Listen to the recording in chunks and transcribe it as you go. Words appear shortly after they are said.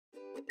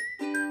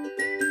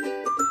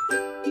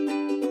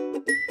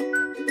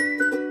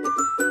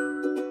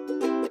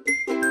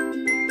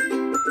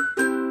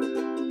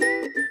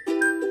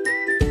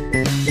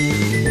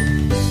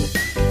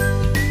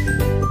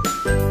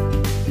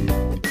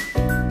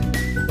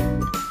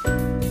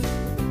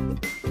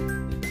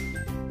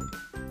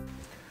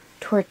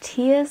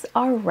Tortillas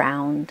are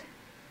round.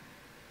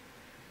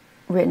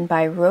 Written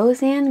by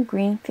Roseanne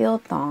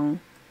Greenfield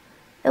Thong.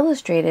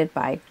 Illustrated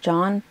by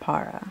John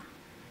Parra.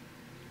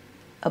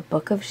 A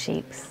Book of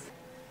Shapes.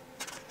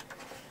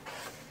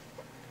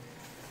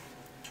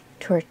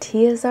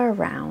 Tortillas are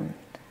round.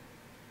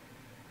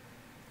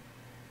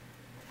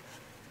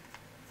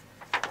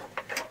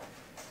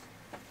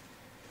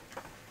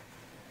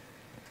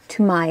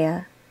 To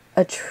Maya,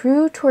 a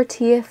true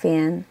tortilla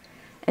fan,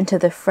 and to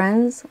the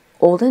friends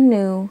old and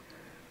new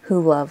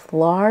who love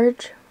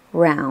large,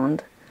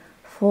 round,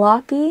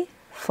 floppy,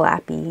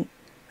 flappy,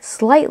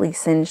 slightly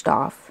singed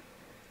off,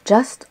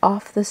 just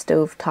off the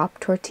stovetop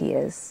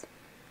tortillas,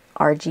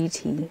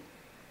 RGT.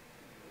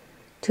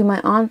 To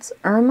my aunts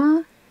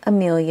Irma,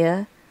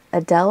 Amelia,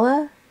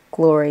 Adela,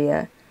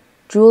 Gloria,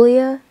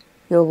 Julia,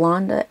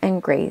 Yolanda,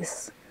 and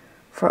Grace,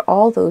 for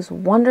all those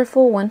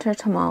wonderful winter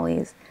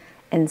tamales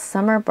and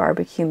summer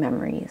barbecue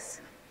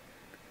memories.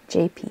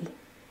 JP.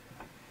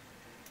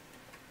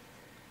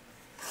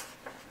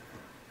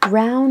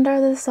 Round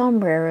are the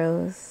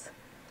sombreros,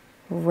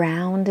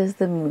 round is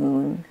the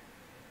moon,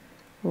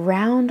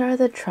 round are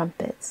the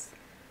trumpets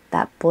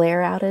that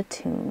blare out a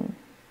tune.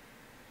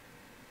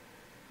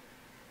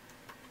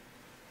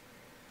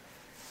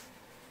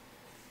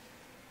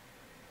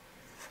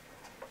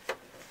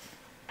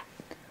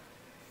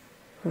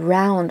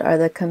 Round are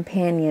the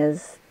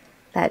campanas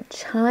that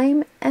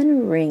chime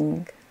and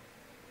ring.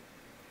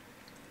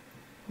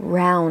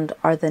 Round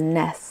are the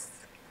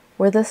nests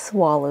where the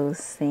swallows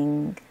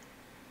sing.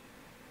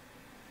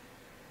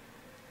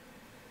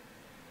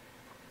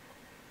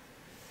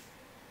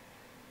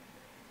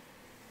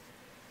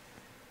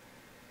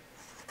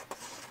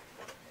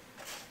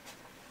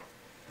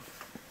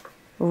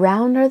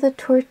 Round are the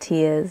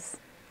tortillas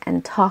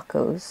and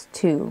tacos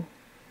too.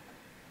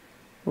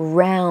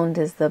 Round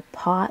is the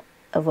pot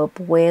of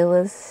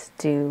abuela's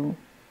stew.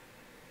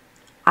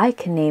 I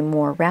can name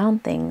more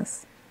round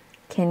things.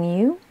 Can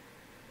you?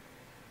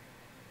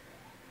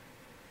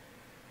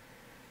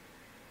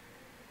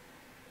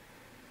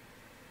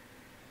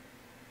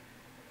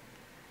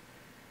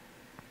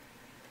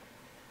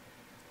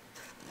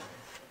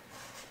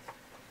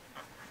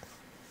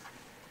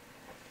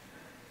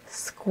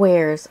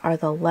 Squares are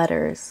the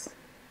letters.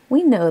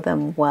 We know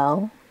them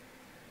well.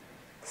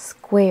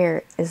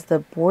 Square is the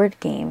board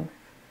game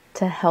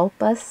to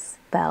help us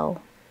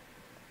spell.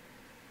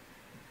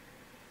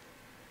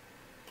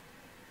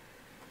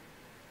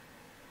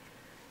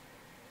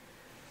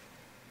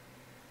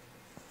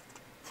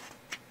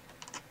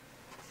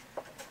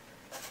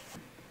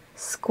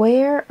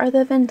 Square are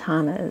the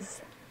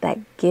ventanas that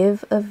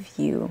give a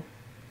view.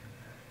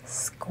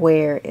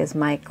 Square is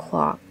my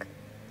clock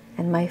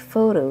and my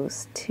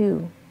photos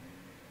too.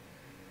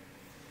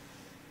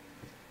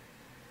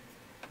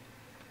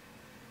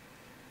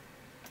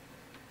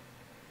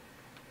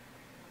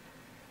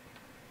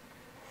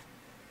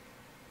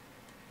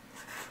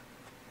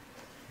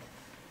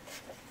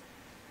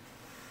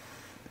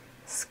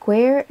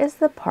 Square is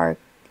the park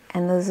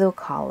and the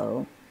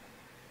Zocalo.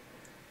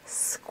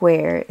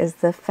 Square is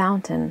the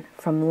fountain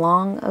from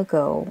long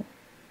ago.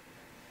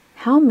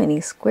 How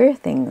many square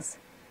things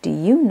do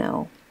you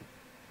know?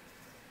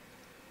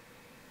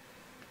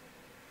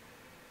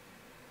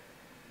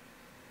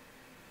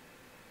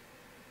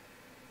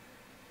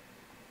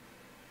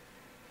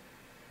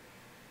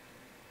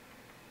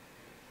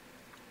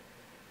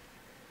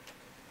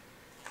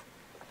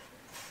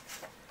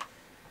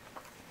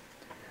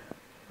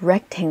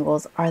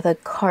 Rectangles are the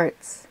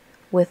carts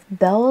with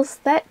bells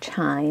that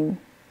chime,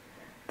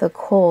 the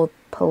cold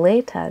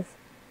paletas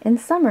in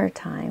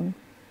summertime.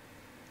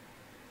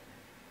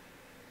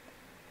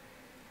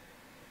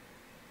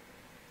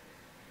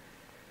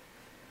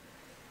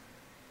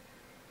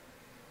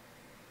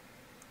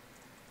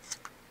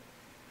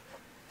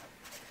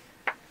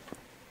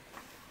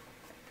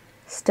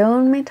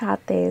 Stone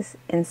metates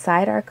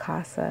inside our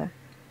casa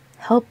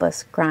help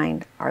us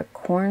grind our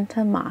corn to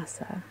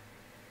masa.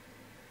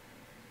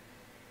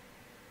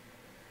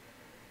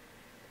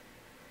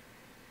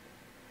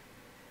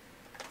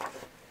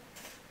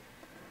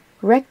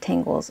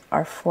 Rectangles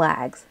are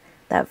flags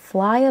that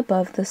fly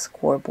above the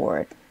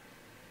scoreboard,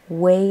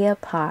 way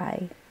up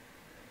high.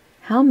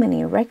 How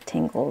many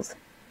rectangles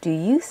do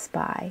you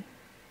spy?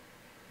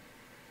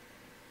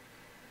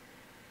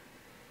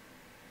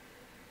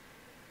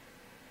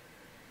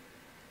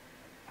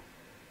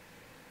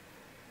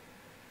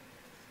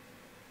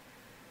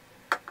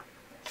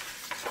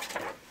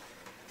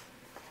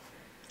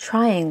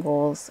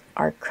 Triangles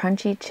are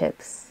crunchy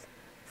chips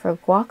for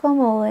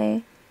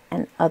guacamole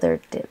and other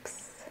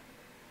dips.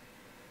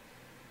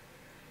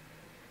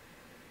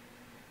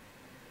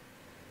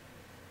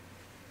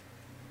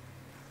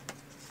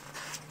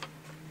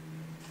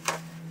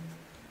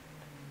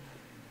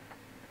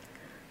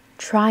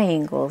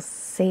 Triangles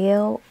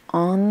sail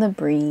on the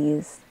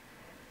breeze.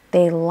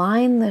 They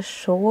line the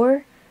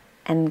shore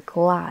and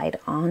glide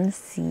on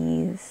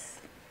seas.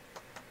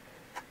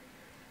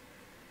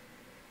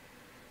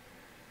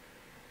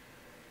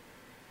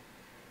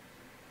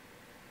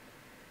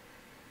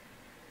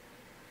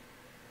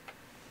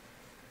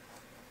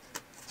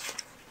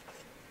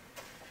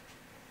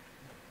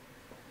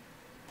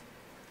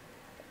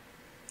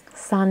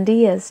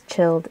 Sandias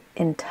chilled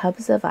in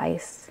tubs of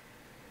ice,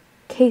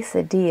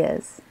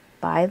 quesadillas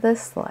by the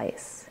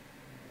slice.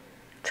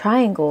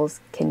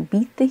 Triangles can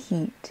beat the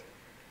heat.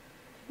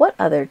 What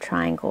other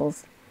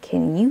triangles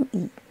can you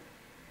eat?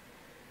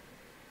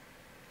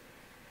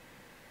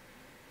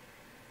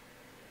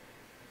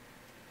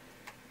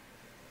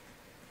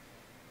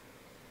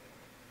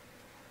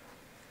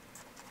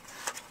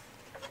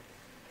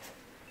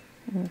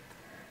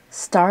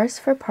 Stars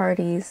for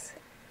parties,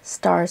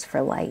 stars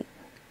for light,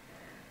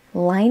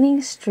 lining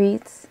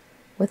streets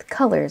with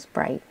colors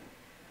bright.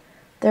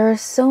 There are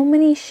so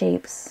many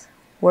shapes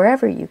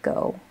wherever you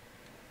go.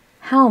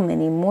 How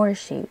many more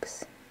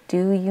shapes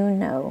do you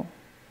know?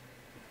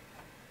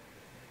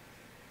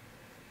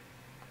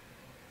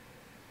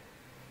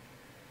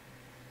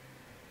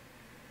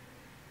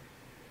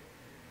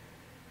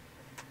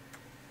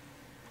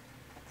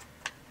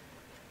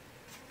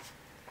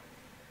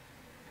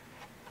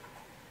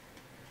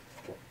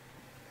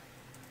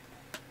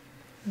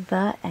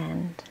 The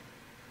end.